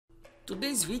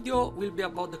Today's video will be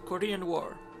about the Korean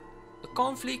War, a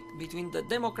conflict between the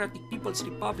Democratic People's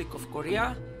Republic of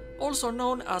Korea, also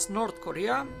known as North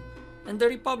Korea, and the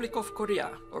Republic of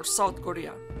Korea, or South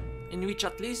Korea, in which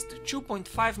at least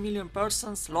 2.5 million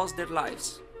persons lost their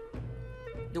lives.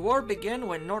 The war began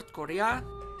when North Korea,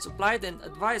 supplied and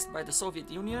advised by the Soviet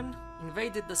Union,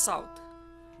 invaded the South.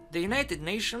 The United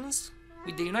Nations,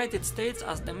 with the United States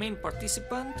as the main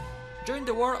participant, joined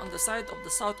the war on the side of the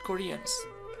South Koreans,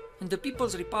 and the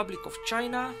People's Republic of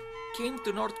China came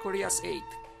to North Korea's aid.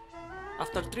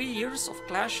 After 3 years of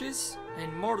clashes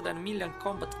and more than a million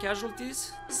combat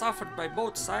casualties suffered by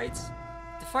both sides,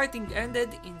 the fighting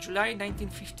ended in July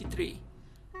 1953,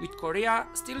 with Korea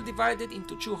still divided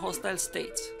into two hostile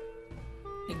states.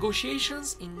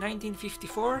 Negotiations in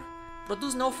 1954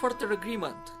 produced no further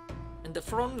agreement, and the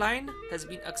front line has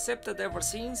been accepted ever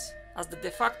since as the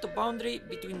de facto boundary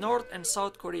between North and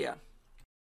South Korea.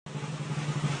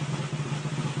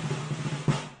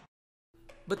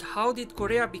 But how did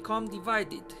Korea become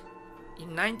divided?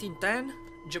 In 1910,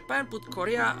 Japan put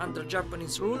Korea under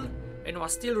Japanese rule and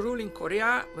was still ruling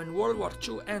Korea when World War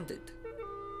II ended.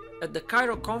 At the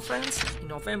Cairo Conference in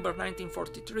November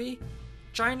 1943,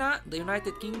 China, the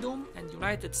United Kingdom, and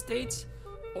United States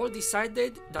all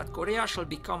decided that Korea shall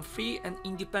become free and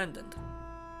independent.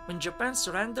 When Japan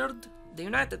surrendered, the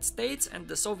United States and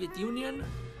the Soviet Union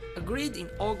agreed in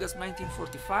August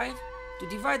 1945 to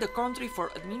divide the country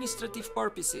for administrative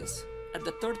purposes at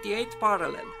the 38th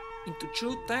parallel into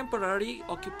two temporary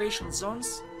occupation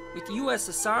zones, with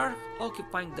USSR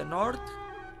occupying the north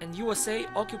and USA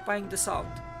occupying the south.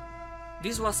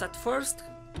 This was at first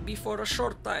to be for a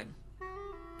short time.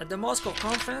 At the Moscow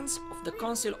Conference of the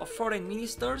Council of Foreign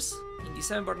Ministers in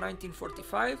December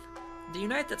 1945, the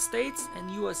United States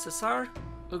and USSR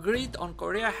agreed on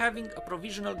Korea having a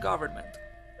provisional government.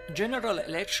 A general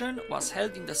election was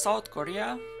held in the South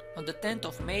Korea on the 10th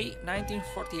of May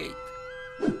 1948.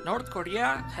 North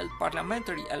Korea held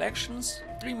parliamentary elections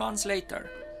 3 months later,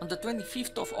 on the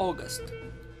 25th of August.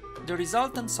 The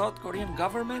resultant South Korean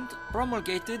government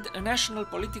promulgated a national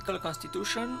political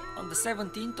constitution on the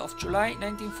 17th of July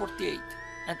 1948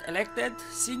 and elected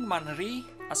Syngman Rhee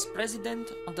as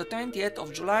president on the 20th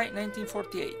of July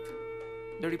 1948.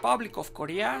 The Republic of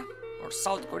Korea, or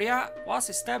South Korea, was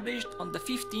established on the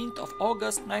 15th of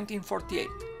August 1948.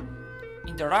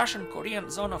 In the Russian-Korean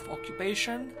zone of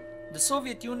occupation, the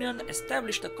Soviet Union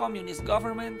established a communist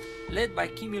government led by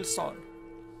Kim Il-sung.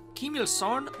 Kim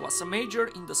Il-sung was a major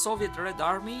in the Soviet Red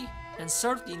Army and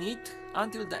served in it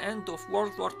until the end of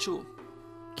World War II.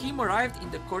 Kim arrived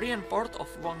in the Korean port of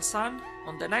Wonsan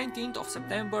on the 19th of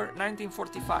September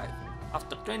 1945,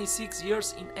 after 26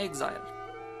 years in exile.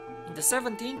 On the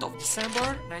 17th of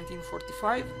December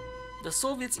 1945, the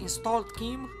Soviets installed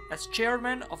Kim as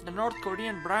chairman of the North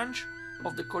Korean branch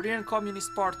of the Korean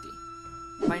Communist Party.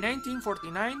 By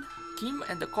 1949, Kim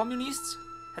and the Communists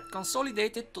had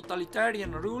consolidated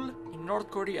totalitarian rule in North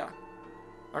Korea.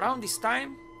 Around this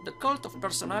time, the cult of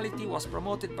personality was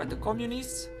promoted by the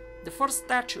Communists, the first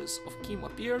statues of Kim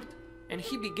appeared, and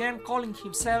he began calling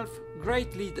himself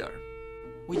Great Leader.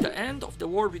 With the end of the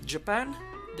war with Japan,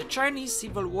 the Chinese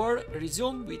Civil War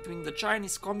resumed between the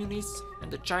Chinese Communists and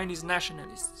the Chinese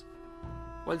Nationalists.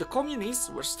 While the Communists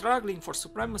were struggling for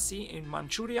supremacy in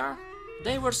Manchuria,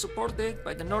 they were supported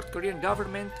by the North Korean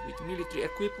government with military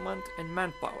equipment and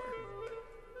manpower.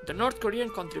 The North Korean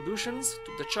contributions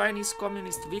to the Chinese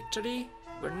Communist victory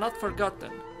were not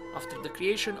forgotten after the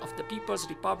creation of the People's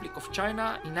Republic of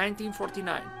China in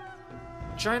 1949.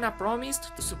 China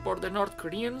promised to support the North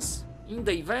Koreans in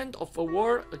the event of a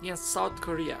war against South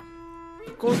Korea.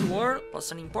 The Cold War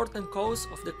was an important cause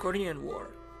of the Korean War.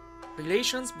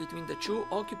 Relations between the two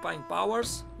occupying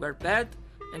powers were bad,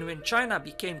 and when China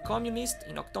became communist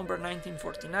in October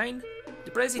 1949,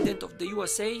 the president of the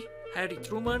USA, Harry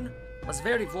Truman, was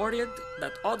very worried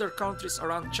that other countries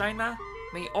around China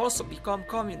may also become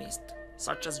communist,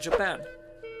 such as Japan.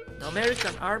 The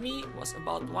American army was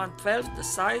about 1/12 the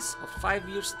size of 5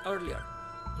 years earlier,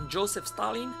 and Joseph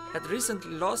Stalin had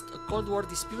recently lost a Cold War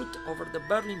dispute over the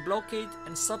Berlin blockade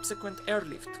and subsequent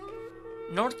airlift.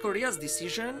 North Korea's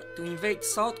decision to invade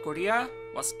South Korea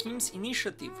was Kim's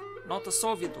initiative, not a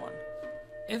Soviet one.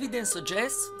 Evidence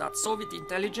suggests that Soviet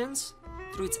intelligence,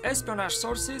 through its espionage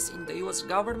sources in the US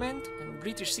government and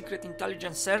British Secret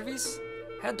Intelligence Service,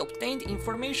 had obtained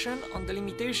information on the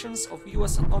limitations of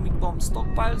US atomic bomb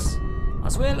stockpiles,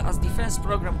 as well as defense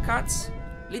program cuts,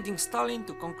 leading Stalin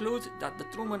to conclude that the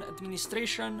Truman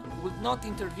administration would not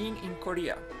intervene in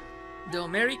Korea. The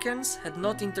Americans had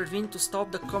not intervened to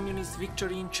stop the communist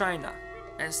victory in China.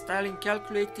 and Stalin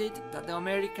calculated that the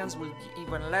Americans would be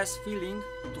even less willing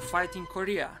to fight in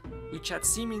Korea, which had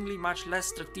seemingly much less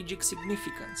strategic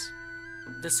significance.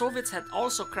 The Soviets had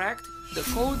also cracked the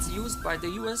codes used by the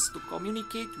US to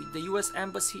communicate with the US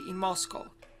embassy in Moscow,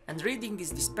 and reading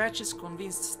these dispatches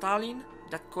convinced Stalin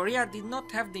that Korea did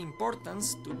not have the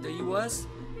importance to the US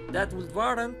that would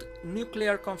warrant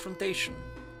nuclear confrontation.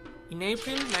 In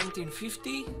April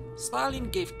 1950, Stalin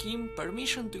gave Kim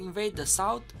permission to invade the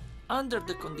South under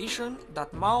the condition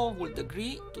that Mao would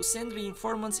agree to send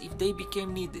reinforcements if they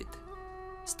became needed.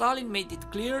 Stalin made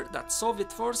it clear that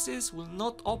Soviet forces will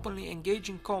not openly engage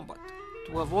in combat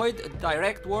to avoid a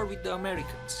direct war with the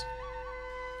Americans.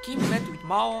 Kim met with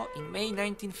Mao in May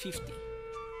 1950.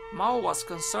 Mao was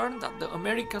concerned that the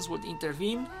Americans would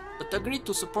intervene, but agreed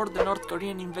to support the North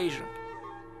Korean invasion.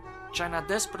 China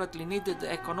desperately needed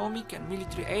the economic and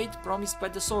military aid promised by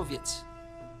the Soviets.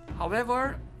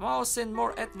 However, Mao sent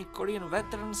more ethnic Korean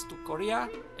veterans to Korea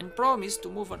and promised to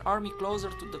move an army closer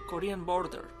to the Korean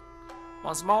border.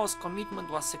 Once Mao's commitment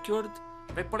was secured,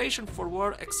 preparation for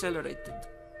war accelerated.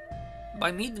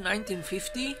 By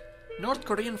mid-1950, North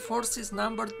Korean forces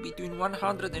numbered between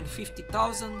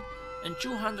 150,000 and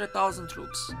 200,000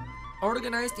 troops,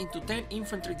 organized into 10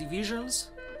 infantry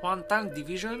divisions, 1 tank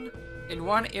division, and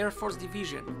 1 Air Force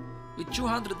division, with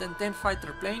 210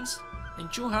 fighter planes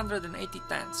and 280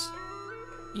 tanks.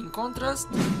 In contrast,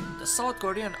 the South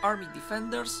Korean army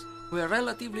defenders were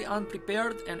relatively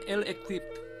unprepared and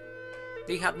ill-equipped.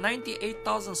 They had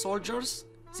 98,000 soldiers,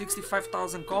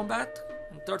 65,000 combat,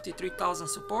 and 33,000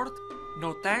 support,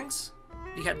 no tanks.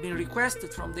 They had been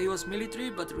requested from the US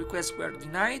military, but requests were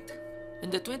denied,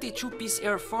 and the 22-piece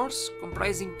Air Force,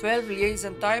 comprising 12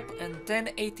 liaison type and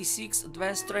 10 86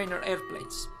 advanced trainer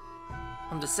airplanes.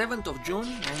 On the 7th of June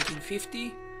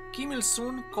 1950, Kim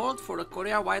Il-sung called for a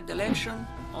Korea-wide election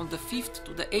on the 5th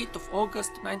to the 8th of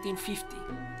August 1950,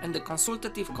 and the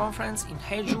consultative conference in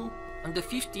Haeju on the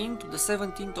 15th to the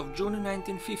 17th of June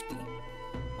 1950.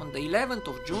 On the 11th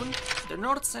of June, the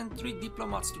North sent 3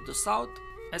 diplomats to the South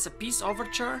as a peace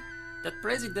overture that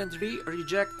President Ri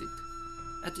rejected.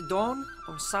 At dawn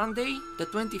on Sunday, the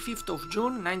 25th of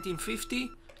June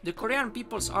 1950, the Korean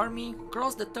People's Army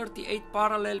crossed the 38th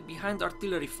parallel behind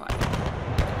artillery fire.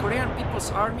 The Korean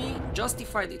People's Army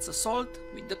justified its assault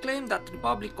with the claim that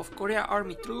Republic of Korea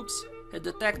Army troops had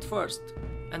attacked first,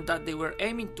 and that they were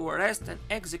aiming to arrest and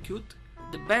execute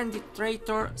the bandit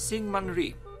traitor Syngman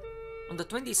Rhee. On the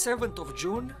 27th of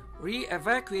June, Rhee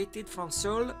evacuated from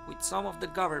Seoul with some of the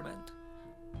government.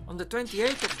 On the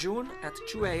 28th of June at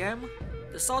 2 AM,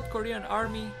 the South Korean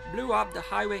army blew up the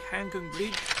highway Hangeung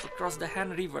Bridge across the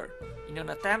Han River in an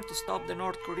attempt to stop the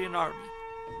North Korean army.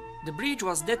 The bridge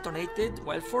was detonated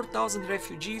while 4,000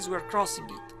 refugees were crossing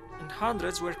it, and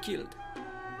hundreds were killed.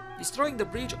 Destroying the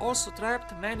bridge also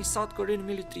trapped many South Korean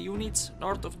military units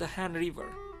north of the Han River.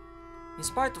 In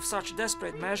spite of such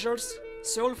desperate measures,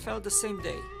 Seoul fell the same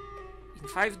day. In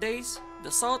 5 days,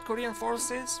 the South Korean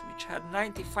forces, which had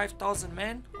 95,000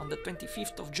 men on the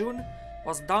 25th of June,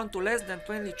 was down to less than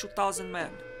 22,000 men.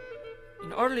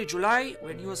 In early July,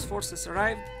 when US forces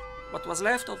arrived, what was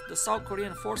left of the South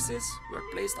Korean forces were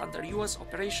placed under US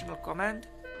operational command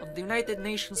of the United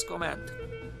Nations Command.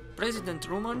 President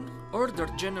Truman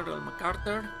ordered General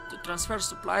MacArthur to transfer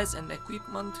supplies and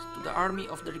equipment to the Army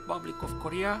of the Republic of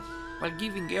Korea while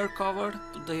giving air cover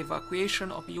to the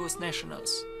evacuation of US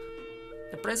nationals.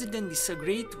 The president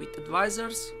disagreed with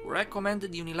advisors who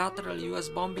recommended unilateral US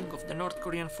bombing of the North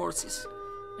Korean forces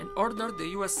and ordered the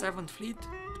US 7th Fleet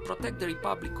to protect the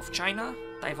Republic of China,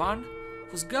 Taiwan,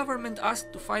 whose government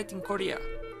asked to fight in Korea.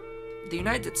 The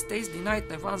United States denied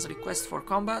Taiwan's request for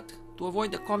combat to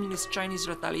avoid the communist Chinese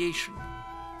retaliation.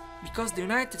 Because the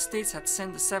United States had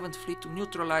sent the 7th Fleet to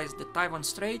neutralize the Taiwan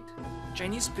Strait,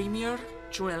 Chinese Premier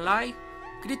Chu Enlai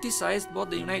criticized both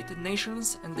the United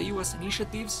Nations and the US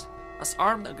initiatives as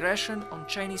armed aggression on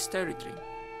Chinese territory.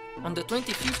 On the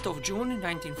 25th of June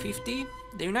 1950,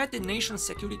 the United Nations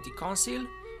Security Council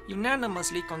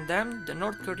unanimously condemned the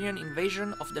North Korean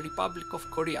invasion of the Republic of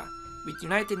Korea with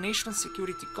United Nations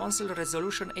Security Council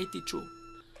Resolution 82.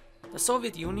 The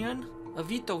Soviet Union, a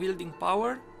veto-wielding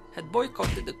power, had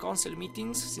boycotted the council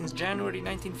meetings since January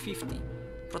 1950,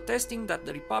 protesting that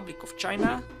the Republic of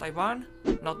China, Taiwan,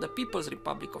 not the People's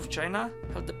Republic of China,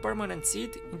 held a permanent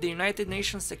seat in the United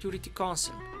Nations Security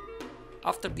Council.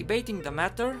 After debating the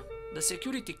matter, the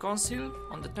Security Council,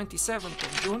 on the 27th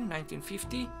of June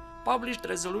 1950, published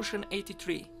Resolution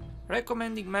 83,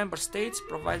 recommending member states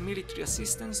provide military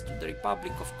assistance to the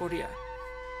Republic of Korea.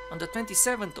 On the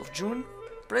 27th of June,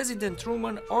 President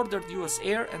Truman ordered US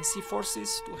air and sea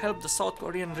forces to help the South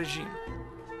Korean regime.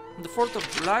 On the 4th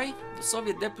of July, the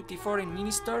Soviet Deputy Foreign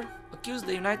Minister accused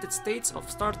the United States of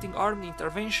starting armed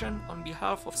intervention on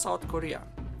behalf of South Korea.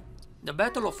 The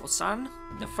Battle of Pusan,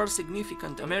 the first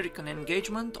significant American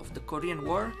engagement of the Korean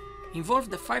War,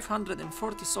 involved the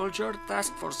 540-soldier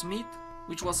Task Force Smith,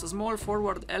 which was a small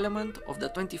forward element of the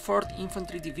 24th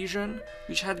Infantry Division,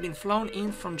 which had been flown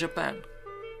in from Japan.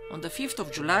 On the 5th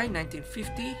of July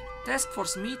 1950, Task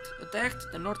Force Smith attacked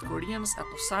the North Koreans at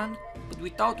Pusan, but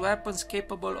without weapons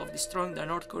capable of destroying the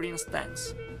North Korean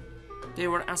tanks. They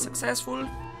were unsuccessful,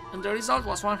 and the result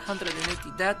was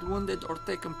 180 dead, wounded, or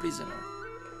taken prisoner.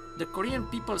 The Korean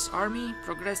People's Army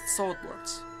progressed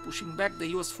southwards, pushing back the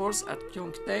US force at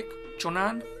Pyeongtaek,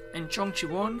 Chonan, and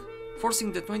Cheongchiwon,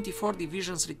 forcing the 24th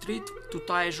Division's retreat to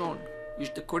Taejon,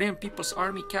 which the Korean People's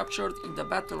Army captured in the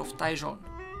Battle of Taejon.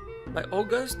 By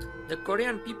August, the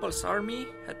Korean People's Army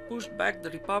had pushed back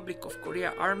the Republic of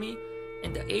Korea Army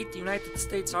and the 8th United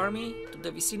States Army to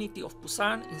the vicinity of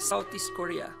Pusan in Southeast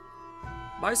Korea.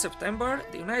 By September,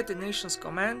 the United Nations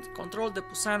Command controlled the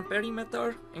Pusan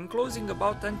perimeter, enclosing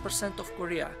about 10% of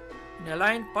Korea, in a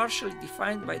line partially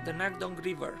defined by the Nakdong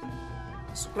River.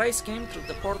 Supplies came through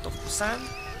the port of Pusan,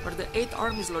 where the 8th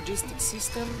Army's logistics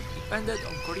system depended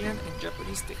on Korean and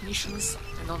Japanese technicians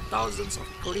and on thousands of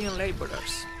Korean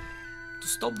laborers. To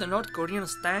stop the North Korean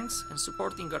tanks and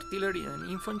supporting artillery and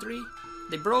infantry,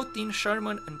 they brought in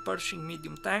Sherman and Pershing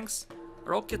medium tanks,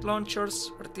 rocket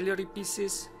launchers, artillery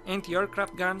pieces,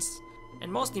 anti-aircraft guns,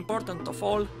 and most important of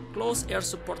all, close air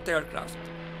support aircraft.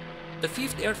 The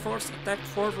 5th Air Force attacked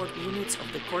forward units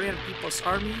of the Korean People's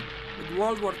Army with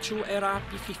World War II-era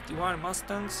P-51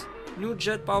 Mustangs, new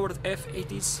jet-powered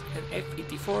F-80s and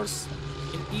F-84s,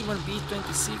 and even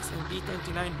B-26 and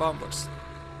B-29 bombers.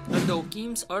 Although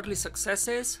Kim's early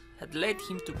successes had led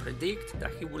him to predict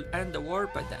that he would end the war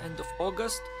by the end of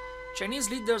August,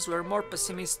 Chinese leaders were more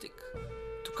pessimistic.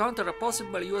 To counter a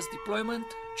possible US deployment,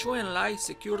 Chu Enlai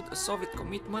secured a Soviet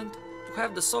commitment to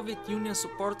have the Soviet Union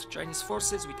support Chinese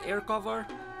forces with air cover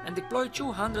and deploy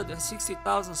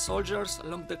 260,000 soldiers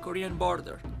along the Korean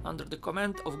border under the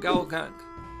command of Gao Gang.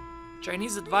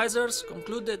 Chinese advisors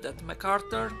concluded that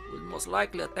MacArthur would most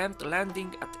likely attempt a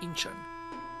landing at Inchon.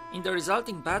 In the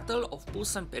resulting Battle of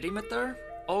Pusan Perimeter,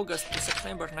 August to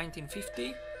September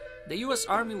 1950, the US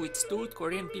Army withstood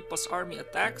Korean People's Army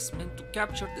attacks meant to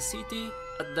capture the city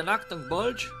at the Nakdong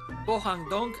Bulge,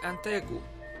 Pohangdong, and Daegu.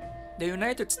 The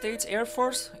United States Air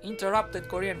Force interrupted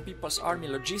Korean People's Army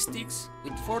logistics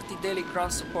with 40 daily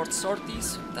ground support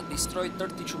sorties that destroyed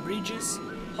 32 bridges,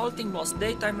 halting most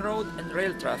daytime road and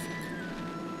rail traffic.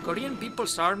 Korean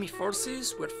People's Army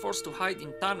forces were forced to hide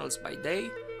in tunnels by day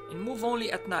and move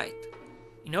only at night.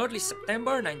 In early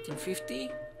September 1950,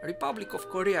 Republic of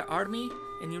Korea Army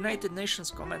and United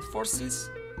Nations Command forces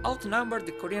outnumbered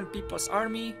the Korean People's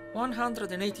Army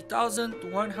 180,000 to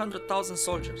 100,000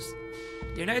 soldiers.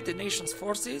 The United Nations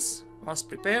forces, once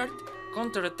prepared,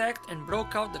 counterattacked and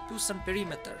broke out the Pusan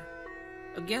perimeter.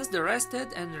 Against the rested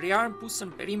and rearmed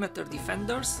Pusan perimeter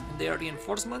defenders and their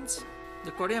reinforcements,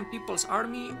 the Korean People's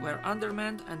Army were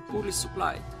undermanned and poorly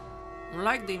supplied.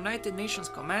 Unlike the United Nations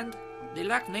Command, they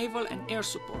lacked naval and air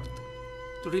support.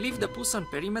 To relieve the Pusan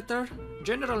perimeter,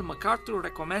 General MacArthur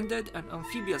recommended an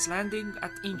amphibious landing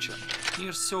at Inchon,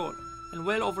 near Seoul, and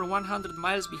well over 100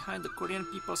 miles behind the Korean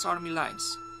People's Army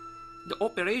lines. The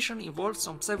operation involved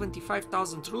some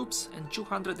 75,000 troops and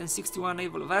 261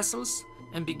 naval vessels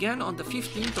and began on the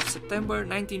 15th of September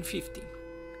 1950.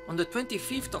 On the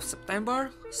 25th of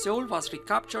September, Seoul was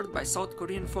recaptured by South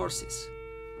Korean forces.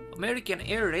 American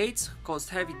air raids caused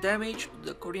heavy damage to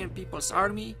the Korean People's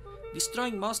Army,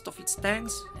 destroying most of its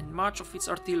tanks and much of its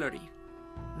artillery.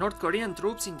 North Korean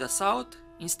troops in the south,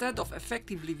 instead of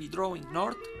effectively withdrawing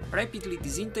north, rapidly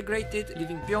disintegrated,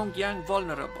 leaving Pyongyang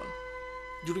vulnerable.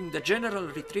 During the general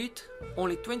retreat,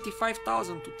 only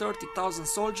 25,000 to 30,000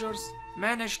 soldiers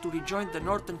managed to rejoin the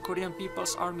Northern Korean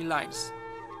People's Army lines.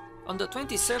 On the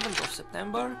 27th of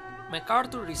September,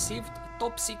 MacArthur received a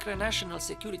top-secret National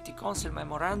Security Council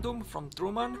memorandum from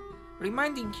Truman,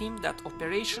 reminding him that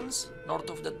operations north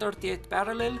of the 38th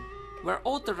parallel were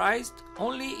authorized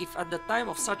only if at the time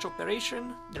of such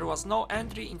operation there was no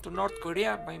entry into North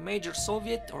Korea by major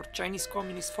Soviet or Chinese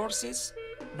Communist forces,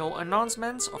 no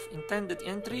announcements of intended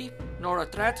entry, nor a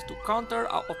threat to counter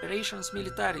our operations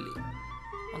militarily.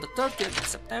 On the 30th of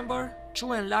September, Chu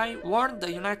Enlai warned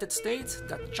the United States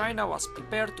that China was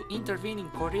prepared to intervene in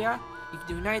Korea if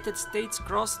the United States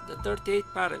crossed the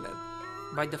 38th parallel.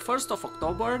 By the 1st of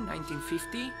October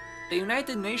 1950, the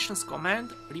United Nations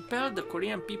Command repelled the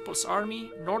Korean People's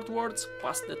Army northwards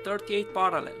past the 38th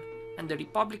parallel, and the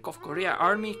Republic of Korea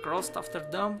Army crossed after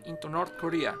them into North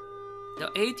Korea. The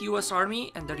 8th US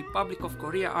Army and the Republic of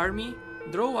Korea Army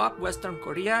drove up Western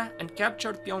Korea and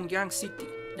captured Pyongyang City,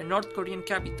 the North Korean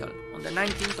capital, on the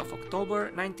 19th of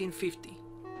October 1950.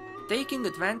 Taking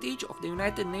advantage of the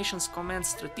United Nations Command's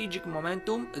strategic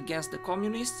momentum against the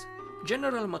Communists,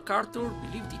 General MacArthur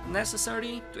believed it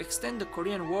necessary to extend the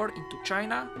Korean War into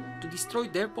China to destroy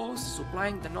depots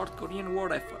supplying the North Korean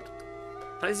war effort.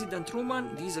 President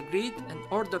Truman disagreed and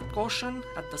ordered caution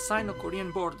at the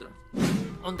Sino-Korean border.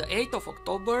 On the 8th of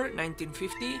October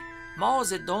 1950, Mao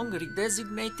Zedong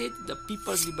redesignated the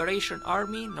People's Liberation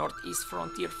Army Northeast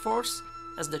Frontier Force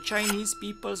as the Chinese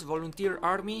People's Volunteer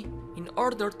Army in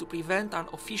order to prevent an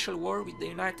official war with the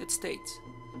United States.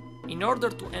 In order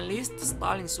to enlist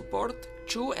Stalin's support,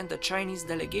 Chu and the Chinese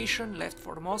delegation left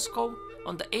for Moscow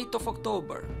on the 8th of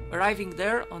October, arriving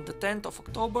there on the 10th of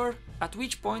October, at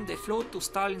which point they flew to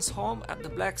Stalin's home at the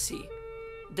Black Sea.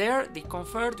 There they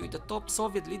conferred with the top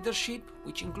Soviet leadership,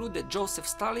 which included Joseph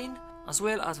Stalin, as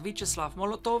well as Vyacheslav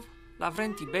Molotov,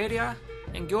 Lavrenti Beria,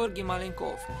 and Georgy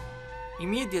Malenkov.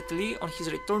 Immediately on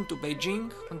his return to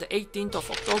Beijing on the 18th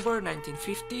of October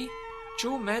 1950,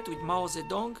 Chu met with Mao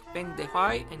Zedong, Peng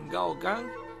Dehuai, and Gao Gang,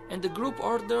 and the group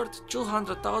ordered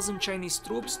 200,000 Chinese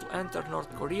troops to enter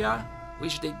North Korea,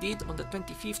 which they did on the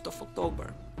 25th of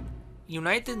October.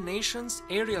 United Nations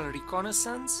aerial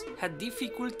reconnaissance had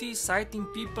difficulty sighting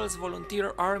People's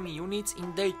Volunteer Army units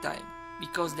in daytime,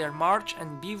 because their march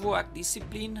and bivouac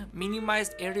discipline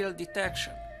minimized aerial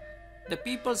detection. The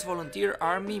People's Volunteer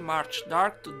Army marched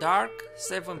dark to dark,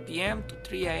 7 p.m. to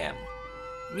 3 a.m.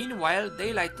 Meanwhile,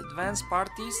 daylight advance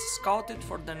parties scouted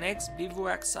for the next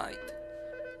bivouac site.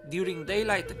 During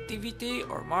daylight activity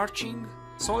or marching,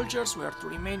 soldiers were to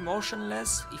remain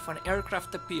motionless if an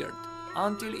aircraft appeared,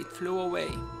 until it flew away.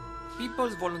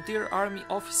 People's Volunteer Army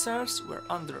officers were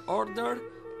under order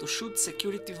to shoot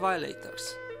security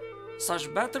violators.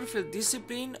 Such battlefield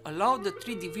discipline allowed the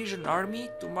 3-division army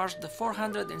to march the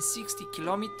 460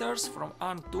 kilometers from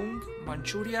Antung,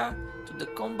 Manchuria, to the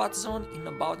combat zone in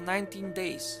about 19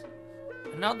 days.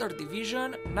 Another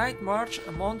division night marched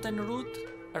a mountain route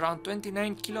around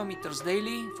 29 kilometers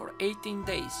daily for 18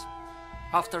 days.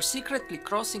 After secretly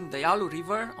crossing the Yalu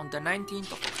River on the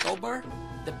 19th of October,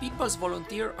 the People's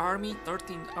Volunteer Army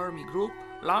 13th Army Group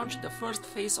launched the first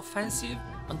phase offensive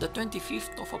on the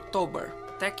 25th of October,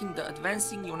 attacking the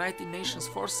advancing United Nations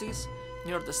forces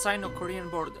near the Sino-Korean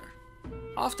border.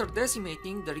 After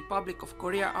decimating the Republic of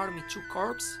Korea Army 2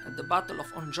 Corps at the Battle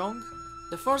of Inchon,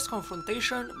 the first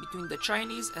confrontation between the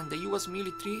Chinese and the US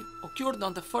military occurred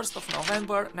on the 1st of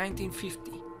November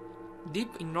 1950. Deep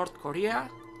in North Korea,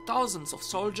 thousands of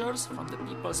soldiers from the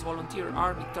People's Volunteer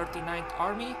Army 39th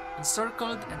Army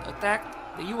encircled and attacked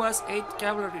the US 8th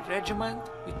Cavalry Regiment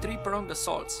with 3-pronged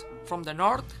assaults from the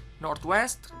north,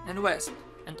 northwest, and west,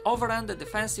 and overran the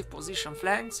defensive position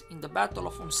flanks in the Battle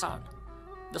of Pusan.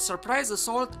 The surprise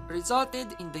assault resulted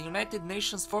in the United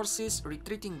Nations forces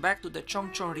retreating back to the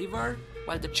Inchon River,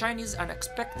 while the Chinese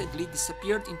unexpectedly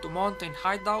disappeared into mountain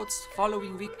hideouts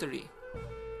following victory.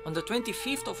 On the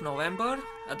 25th of November,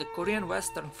 at the Korean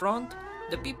Western Front,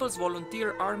 the People's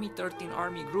Volunteer Army 13th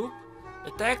Army Group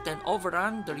attacked and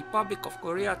overran the Republic of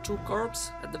Korea 2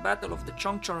 Corps at the Battle of the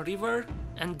Inchon River,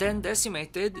 and then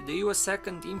decimated the US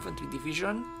 2nd Infantry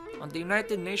Division on the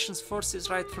United Nations forces'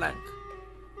 right flank.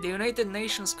 The United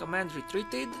Nations Command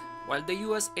retreated, while the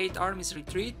US 8th Army's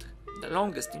retreat, the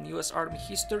longest in US Army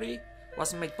history,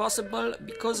 was made possible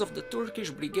because of the Turkish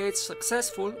brigade's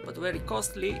successful but very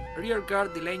costly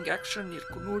rearguard delaying action near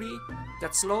Kunuri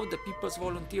that slowed the People's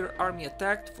Volunteer Army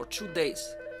attack for 2 days,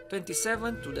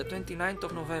 27th to the 29th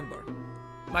of November.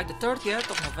 By the 30th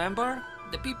of November,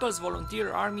 the People's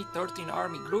Volunteer Army 13th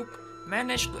Army Group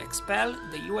managed to expel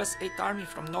the US 8th Army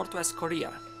from Northwest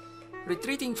Korea.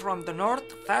 Retreating from the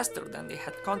north faster than they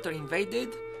had counter-invaded,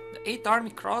 the 8th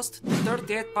Army crossed the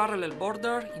 38th parallel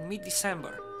border in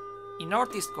mid-December. In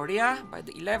Northeast Korea, by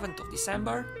the 11th of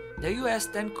December, the US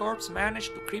 10th Corps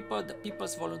managed to cripple the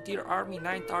People's Volunteer Army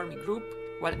 9th Army Group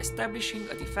while establishing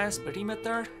a defense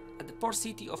perimeter at the port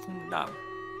city of Mungnam.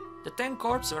 The 10th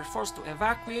Corps were forced to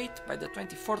evacuate by the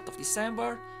 24th of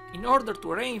December in order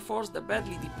to reinforce the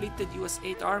badly depleted US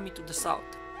 8th Army to the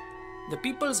south. The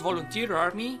People's Volunteer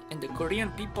Army and the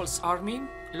Korean People's Army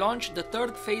launched the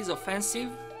third phase offensive,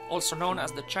 also known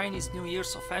as the Chinese New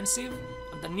Year's Offensive,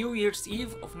 on the New Year's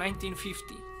Eve of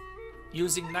 1950.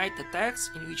 Using night attacks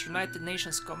in which United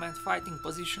Nations Command fighting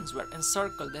positions were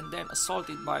encircled and then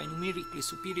assaulted by numerically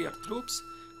superior troops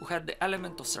who had the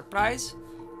element of surprise,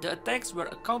 the attacks were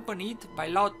accompanied by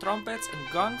loud trumpets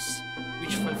and gongs,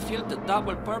 which fulfilled the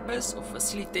double purpose of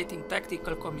facilitating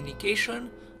tactical communication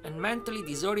and mentally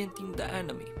disorienting the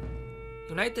enemy.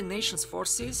 United Nations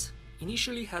forces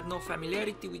initially had no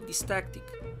familiarity with this tactic,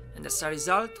 and as a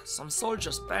result, some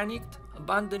soldiers panicked,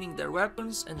 abandoning their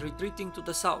weapons and retreating to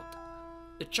the south.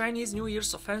 The Chinese New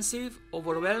Year's offensive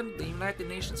overwhelmed the United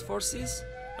Nations forces,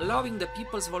 allowing the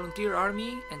People's Volunteer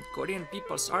Army and Korean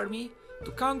People's Army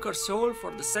to conquer Seoul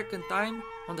for the second time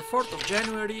on the 4th of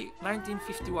January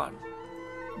 1951.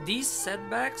 These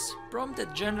setbacks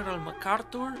prompted General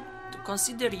MacArthur to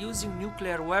consider using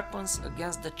nuclear weapons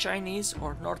against the Chinese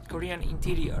or North Korean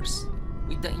interiors,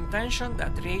 with the intention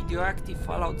that radioactive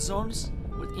fallout zones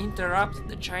would interrupt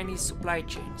the Chinese supply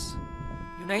chains.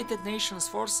 United Nations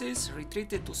forces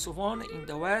retreated to Suwon in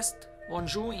the west,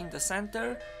 Wonju in the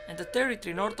center, and the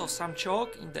territory north of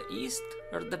Samcheok in the east,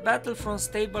 where the battlefront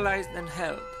stabilized and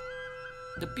held.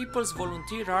 The People's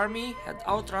Volunteer Army had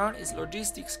outrun its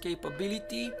logistics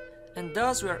capability and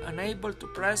thus were unable to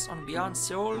press on beyond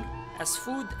Seoul, as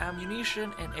food,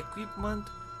 ammunition and equipment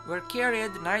were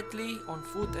carried nightly on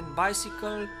foot and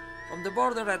bicycle from the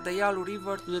border at the Yalu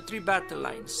River to the three battle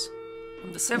lines.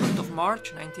 On the 7th of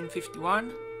March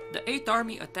 1951, the 8th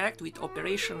Army attacked with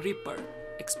Operation Reaper,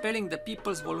 expelling the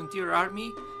People's Volunteer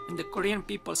Army and the Korean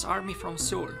People's Army from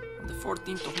Seoul on the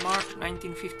 14th of March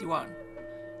 1951.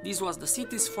 This was the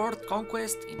city's fourth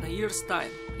conquest in a year's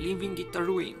time, leaving it a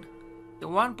ruin. The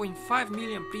 1.5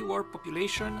 million pre-war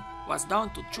population was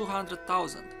down to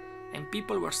 200,000, and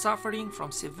people were suffering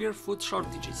from severe food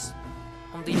shortages.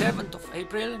 On the 11th of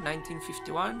April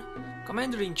 1951,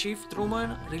 Commander-in-Chief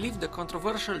Truman relieved the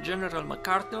controversial General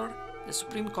MacArthur, the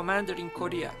supreme commander in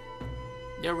Korea.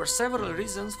 There were several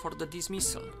reasons for the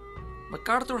dismissal.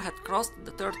 MacArthur had crossed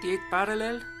the 38th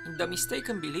parallel in the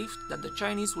mistaken belief that the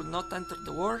Chinese would not enter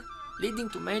the war, leading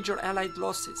to major Allied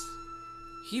losses.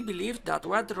 He believed that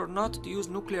whether or not to use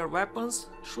nuclear weapons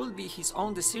should be his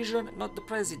own decision, not the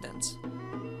president's.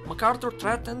 MacArthur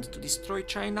threatened to destroy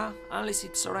China unless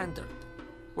it surrendered.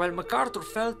 While MacArthur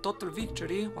felt total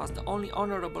victory was the only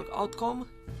honorable outcome,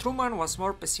 Truman was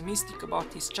more pessimistic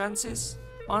about his chances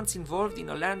once involved in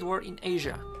a land war in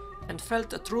Asia, and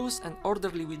felt a truce and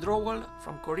orderly withdrawal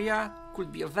from Korea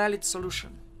could be a valid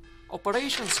solution.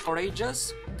 Operations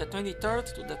Courageous, the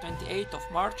 23rd to the 28th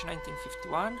of March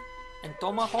 1951, and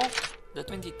Tomahawk, the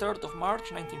 23rd of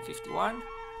March 1951,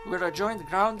 were a joint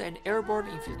ground and airborne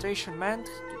infiltration meant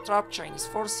to trap Chinese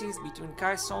forces between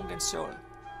Kaesong and Seoul.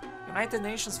 United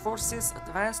Nations forces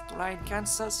advanced to line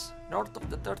Kansas, north of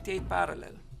the 38th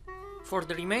parallel. For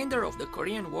the remainder of the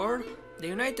Korean War, the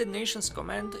United Nations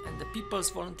Command and the People's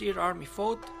Volunteer Army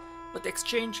fought, but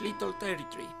exchanged little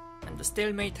territory, and the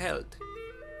stalemate held.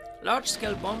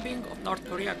 Large-scale bombing of North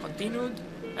Korea continued,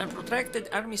 and protracted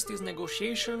armistice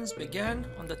negotiations began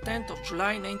on the 10th of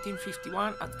July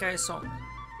 1951 at Kaesong.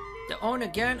 The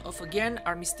on-again, off-again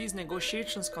armistice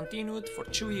negotiations continued for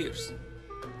 2 years.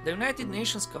 The United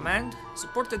Nations Command,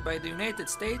 supported by the United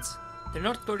States, the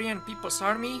North Korean People's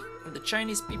Army and the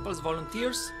Chinese People's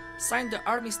Volunteers, signed the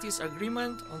armistice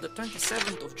agreement on the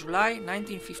 27th of July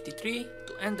 1953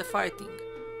 to end the fighting.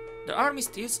 The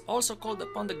armistice also called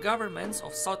upon the governments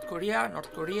of South Korea,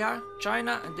 North Korea,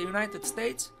 China and the United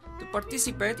States to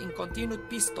participate in continued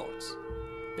peace talks.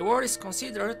 The war is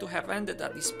considered to have ended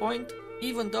at this point,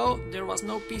 even though there was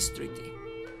no peace treaty.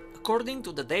 According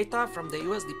to the data from the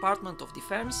US Department of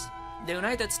Defense, the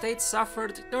United States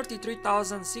suffered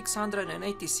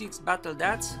 33,686 battle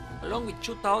deaths, along with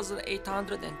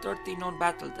 2,830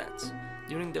 non-battle deaths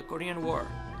during the Korean War.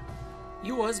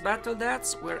 US battle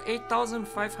deaths were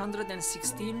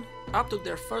 8,516 up to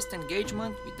their first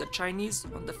engagement with the Chinese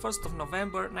on the 1st of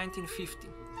November 1950.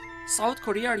 South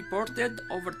Korea reported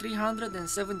over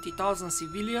 370,000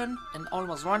 civilian and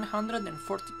almost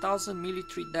 140,000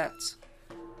 military deaths.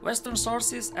 Western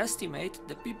sources estimate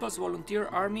the People's Volunteer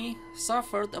Army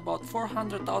suffered about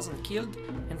 400,000 killed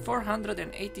and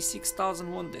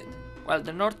 486,000 wounded, while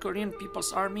the North Korean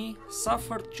People's Army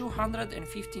suffered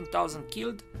 215,000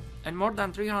 killed and more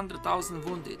than 300,000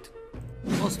 wounded.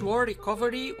 Post-war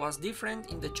recovery was different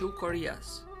in the two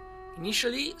Koreas.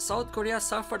 Initially, South Korea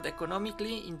suffered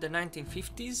economically in the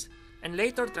 1950s and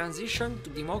later transitioned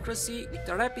to democracy with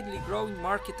a rapidly growing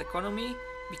market economy,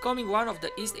 becoming one of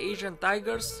the East Asian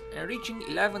tigers and reaching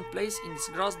 11th place in its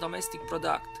gross domestic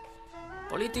product.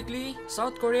 Politically,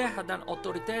 South Korea had an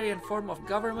authoritarian form of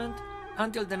government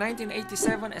until the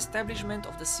 1987 establishment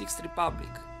of the Sixth Republic.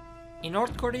 In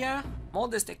North Korea,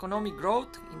 modest economic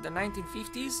growth in the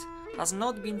 1950s has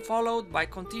not been followed by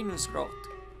continuous growth.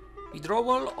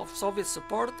 Withdrawal of Soviet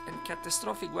support and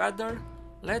catastrophic weather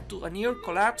led to a near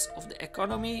collapse of the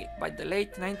economy by the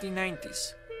late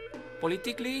 1990s.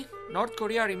 Politically, North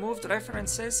Korea removed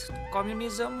references to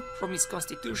communism from its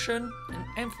constitution and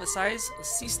emphasized a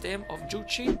system of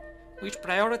juche which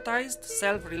prioritized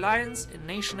self-reliance and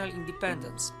national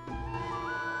independence.